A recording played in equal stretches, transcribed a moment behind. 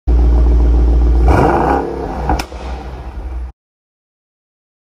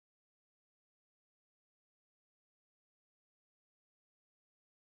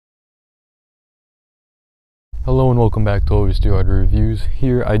Hello and welcome back to Always Do Auto Reviews.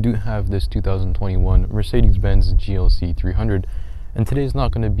 Here I do have this 2021 Mercedes-Benz GLC300, and today is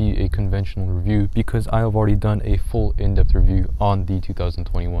not going to be a conventional review because I have already done a full in-depth review on the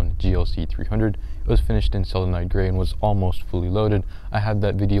 2021 GLC300. It was finished in selenite gray and was almost fully loaded. I have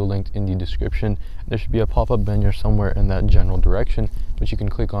that video linked in the description. There should be a pop-up banner somewhere in that general direction, which you can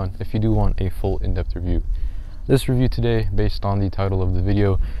click on if you do want a full in-depth review. This review today, based on the title of the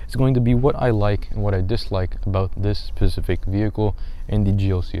video, is going to be what I like and what I dislike about this specific vehicle and the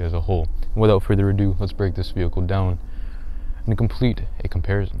GLC as a whole. And without further ado, let's break this vehicle down and complete a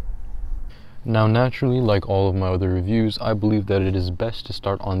comparison. Now, naturally, like all of my other reviews, I believe that it is best to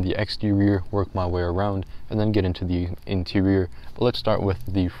start on the exterior, work my way around, and then get into the interior. But let's start with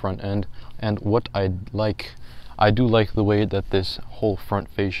the front end and what I like. I do like the way that this whole front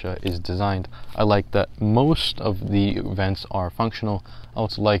fascia is designed. I like that most of the vents are functional. I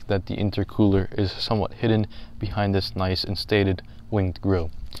also like that the intercooler is somewhat hidden behind this nice instated winged grille.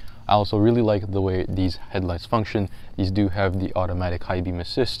 I also really like the way these headlights function. These do have the automatic high beam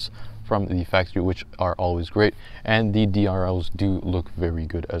assists from the factory, which are always great, and the DRLs do look very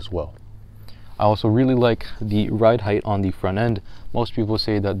good as well. I also really like the ride height on the front end. Most people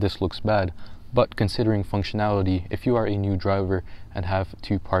say that this looks bad, but considering functionality, if you are a new driver and have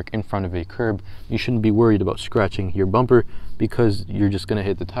to park in front of a curb, you shouldn't be worried about scratching your bumper because you're just going to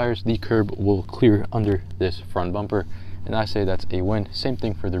hit the tires. The curb will clear under this front bumper, and I say that's a win. Same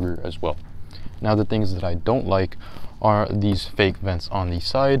thing for the rear as well. Now, the things that I don't like are these fake vents on the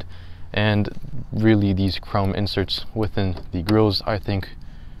side and really these chrome inserts within the grills. I think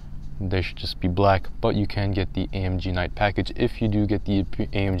they should just be black, but you can get the AMG Night package. If you do get the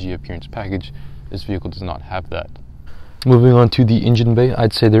AMG Appearance package, this vehicle does not have that. Moving on to the engine bay,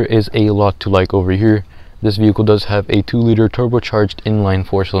 I'd say there is a lot to like over here. This vehicle does have a 2-liter turbocharged inline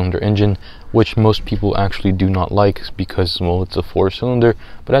 4-cylinder engine, which most people actually do not like because, well, it's a 4-cylinder,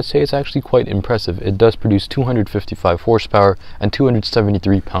 but I'd say it's actually quite impressive. It does produce 255 horsepower and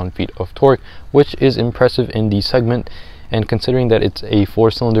 273 pound-feet of torque, which is impressive in the segment. And considering that it's a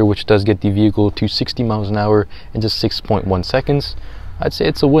 4-cylinder which does get the vehicle to 60 miles an hour in just 6.1 seconds, I'd say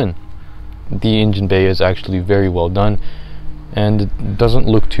it's a win. The engine bay is actually very well done and it doesn't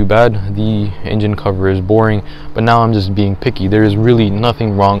look too bad. The engine cover is boring, but now I'm just being picky. There is really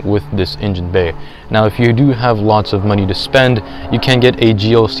nothing wrong with this engine bay. Now, if you do have lots of money to spend, you can get a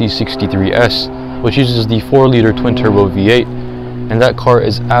GLC63S, which uses the 4-liter twin-turbo V8, and that car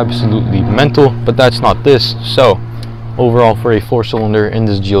is absolutely mental, but that's not this. So overall, for a 4-cylinder in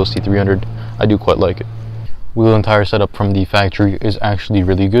this GLC300, I do quite like it. Wheel and tire setup from the factory is actually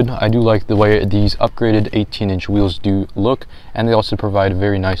really good. I do like the way these upgraded 18-inch wheels do look, and they also provide a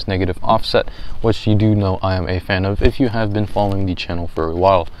very nice negative offset, which you do know I am a fan of if you have been following the channel for a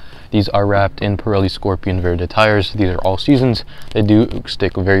while. These are wrapped in Pirelli Scorpion Verde tires. These are all seasons. They do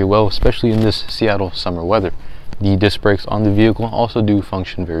stick very well, especially in this Seattle summer weather. The disc brakes on the vehicle also do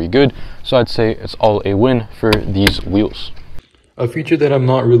function very good, so I'd say it's all a win for these wheels. A feature that I'm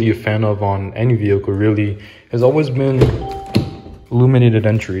not really a fan of on any vehicle really has always been illuminated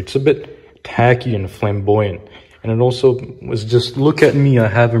entry. It's a bit tacky and flamboyant, and it also was just, look at me, I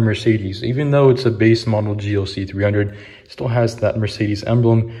have a Mercedes. Even though it's a base model GLC300, it still has that Mercedes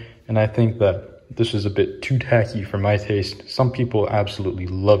emblem, and I think that this is a bit too tacky for my taste. Some people absolutely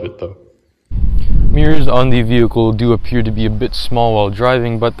love it though. Mirrors on the vehicle do appear to be a bit small while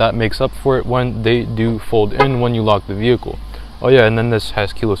driving, but that makes up for it when they do fold in when you lock the vehicle. Oh yeah, and then this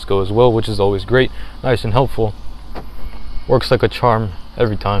has keyless go as well, which is always great, nice and helpful. Works like a charm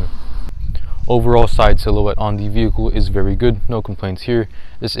every time. Overall side silhouette on the vehicle is very good, no complaints here.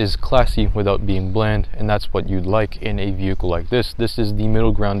 This is classy without being bland, and that's what you'd like in a vehicle like this. This is the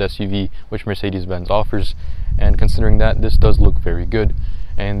middle ground SUV which Mercedes-Benz offers, and considering that, this does look very good.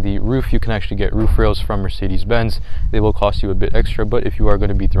 And the roof, you can actually get roof rails from Mercedes-Benz. They will cost you a bit extra, but if you are going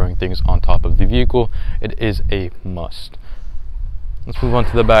to be throwing things on top of the vehicle, it is a must. Let's move on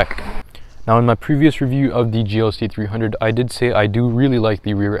to the back. Now, in my previous review of the GLC300, I did say I do really like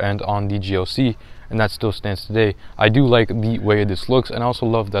the rear end on the GLC, and that still stands today. I do like the way this looks, and I also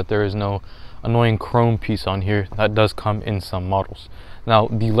love that there is no annoying chrome piece on here. That does come in some models. Now,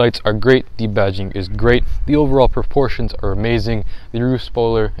 the lights are great, the badging is great, the overall proportions are amazing, the roof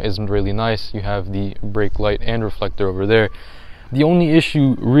spoiler is really nice, you have the brake light and reflector over there. The only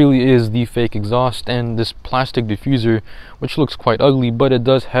issue really is the fake exhaust and this plastic diffuser, which looks quite ugly, but it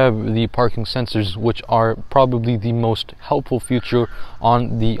does have the parking sensors, which are probably the most helpful feature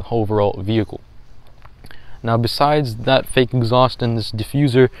on the overall vehicle. Now, besides that fake exhaust and this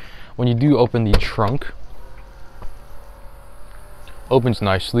diffuser, when you do open the trunk, opens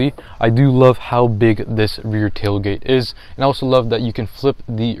nicely. I do love how big this rear tailgate is, and I also love that you can flip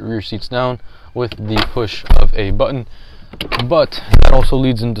the rear seats down with the push of a button. But that also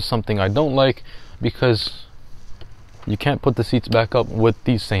leads into something I don't like, because you can't put the seats back up with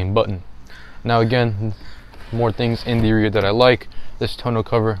the same button. Now again, more things in the rear that I like. This tonneau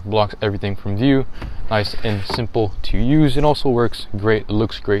cover blocks everything from view, nice and simple to use. It also works great, it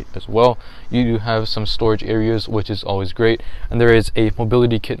looks great as well. You do have some storage areas, which is always great, and there is a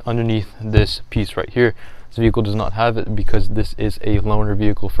mobility kit underneath this piece right here. This vehicle does not have it because this is a loaner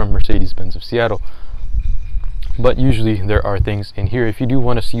vehicle from Mercedes-Benz of Seattle, but usually there are things in here. If you do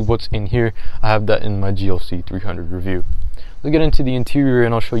want to see what's in here, I have that in my GLC300 review. Let's get into the interior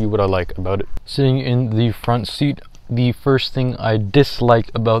and I'll show you what I like about it. Sitting in the front seat, the first thing I dislike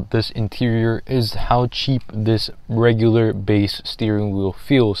about this interior is how cheap this regular base steering wheel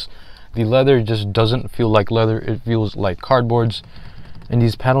feels. The leather just doesn't feel like leather, it feels like cardboards, and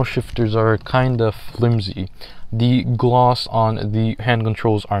these paddle shifters are kind of flimsy. The gloss on the hand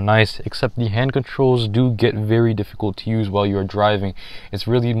controls are nice, except the hand controls do get very difficult to use while you're driving. It's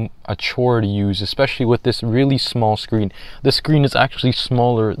really a chore to use, especially with this really small screen. The screen is actually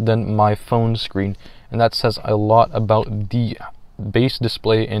smaller than my phone screen, and that says a lot about the base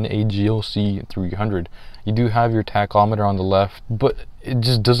display in a GLC300. You do have your tachometer on the left, but it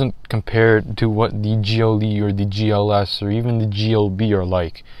just doesn't compare to what the GLE or the GLS or even the GLB are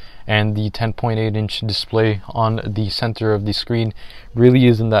like. And the 10.8-inch display on the center of the screen really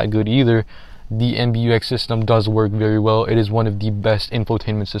isn't that good either. The MBUX system does work very well. It is one of the best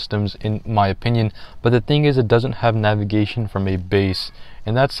infotainment systems in my opinion, but the thing is, it doesn't have navigation from a base,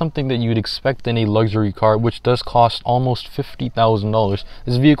 and that's something that you'd expect in a luxury car, which does cost almost $50,000.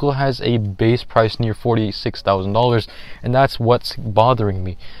 This vehicle has a base price near $46,000, and that's what's bothering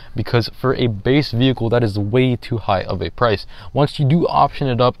me, because for a base vehicle, that is way too high of a price. Once you do option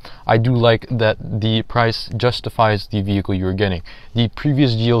it up, I do like that the price justifies the vehicle you're getting. The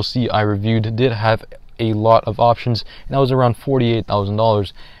previous GLC I reviewed did have a lot of options, and that was around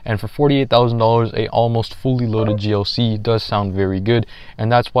 $48,000, and for $48,000 a almost fully loaded GLC does sound very good,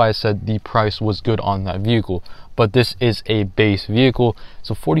 and that's why I said the price was good on that vehicle. But this is a base vehicle,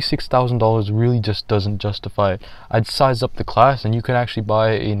 so $46,000 really just doesn't justify it. I'd size up the class and you could actually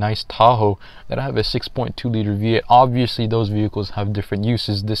buy a nice Tahoe that have a 6.2 liter V8. Obviously those vehicles have different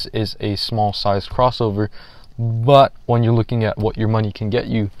uses. This is a small size crossover, but when you're looking at what your money can get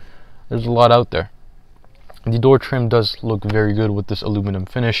you, there's a lot out there. The door trim does look very good with this aluminum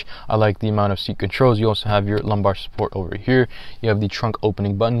finish. I like the amount of seat controls. You also have your lumbar support over here. You have the trunk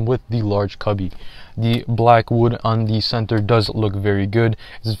opening button with the large cubby. The black wood on the center does look very good.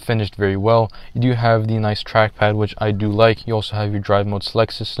 It's finished very well. You do have the nice trackpad, which I do like. You also have your drive mode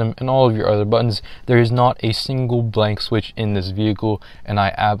select system and all of your other buttons. There is not a single blank switch in this vehicle, and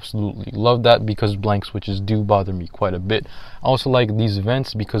I absolutely love that because blank switches do bother me quite a bit. I also like these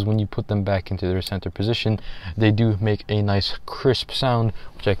vents because when you put them back into their center position, they do make a nice crisp sound,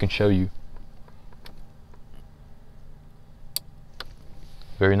 which I can show you.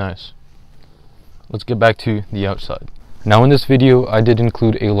 Very nice. Let's get back to the outside. Now in this video I did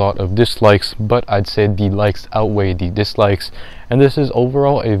include a lot of dislikes, but I'd say the likes outweigh the dislikes, and this is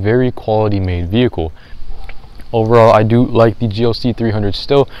overall a very quality made vehicle. Overall, I do like the GLC300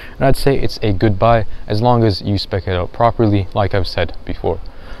 still, and I'd say it's a good buy as long as you spec it out properly, like I've said before.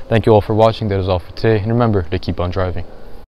 Thank you all for watching. That is all for today, and remember to keep on driving.